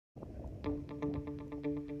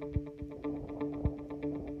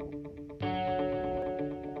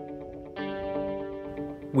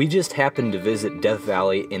We just happened to visit Death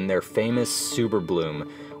Valley in their famous Superbloom,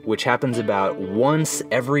 which happens about once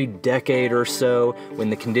every decade or so when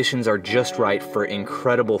the conditions are just right for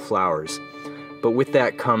incredible flowers. But with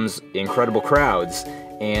that comes incredible crowds,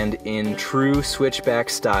 and in true switchback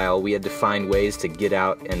style, we had to find ways to get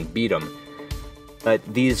out and beat them.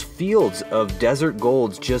 These fields of desert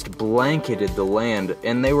golds just blanketed the land,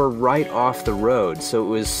 and they were right off the road, so it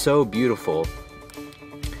was so beautiful.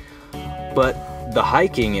 But the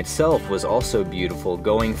hiking itself was also beautiful,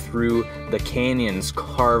 going through the canyons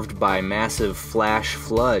carved by massive flash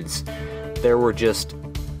floods. There were just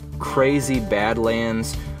crazy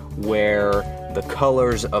badlands where the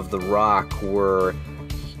colors of the rock were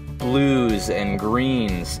blues and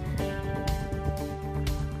greens.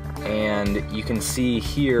 And you can see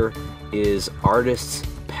here is Artist's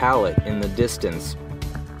Palette in the distance.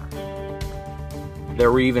 There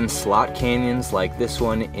were even slot canyons like this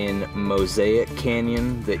one in Mosaic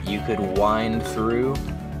Canyon that you could wind through.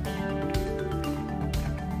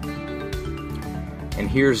 And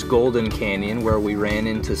here's Golden Canyon, where we ran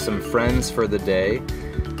into some friends for the day.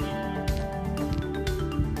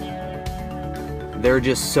 There are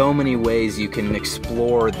just so many ways you can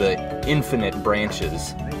explore the infinite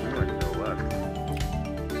branches.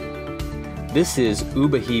 This is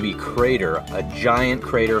Ubahibi Crater, a giant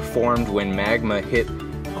crater formed when magma hit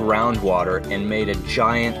groundwater and made a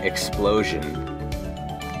giant explosion.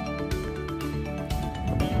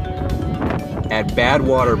 At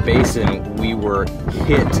Badwater Basin, we were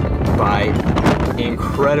hit by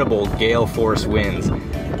incredible gale force winds,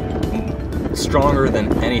 stronger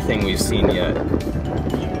than anything we've seen yet.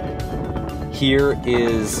 Here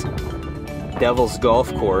is Devil's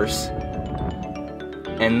Golf Course,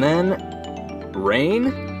 and then rain?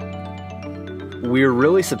 We were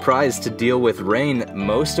really surprised to deal with rain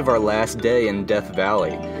most of our last day in Death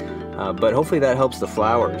Valley, but hopefully that helps the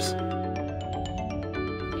flowers.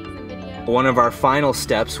 One of our final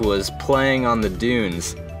steps was playing on the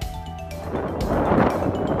dunes.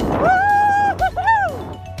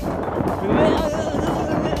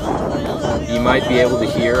 You might be able to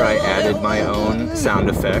hear I added my own sound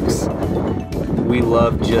effects. We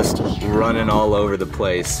love just running all over the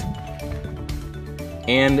place.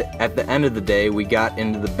 And at the end of the day, we got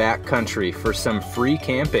into the back country for some free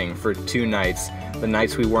camping for 2 nights, the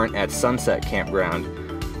nights we weren't at Sunset Campground.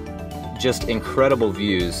 Just incredible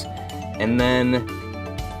views. And then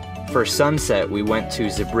for sunset, we went to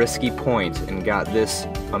Zabriskie Point and got this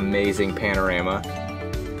amazing panorama.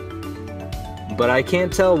 But I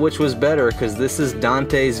can't tell which was better because this is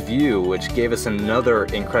Dante's View, which gave us another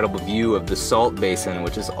incredible view of the Salt Basin,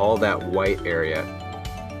 which is all that white area.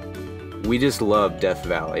 We just love Death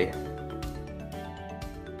Valley.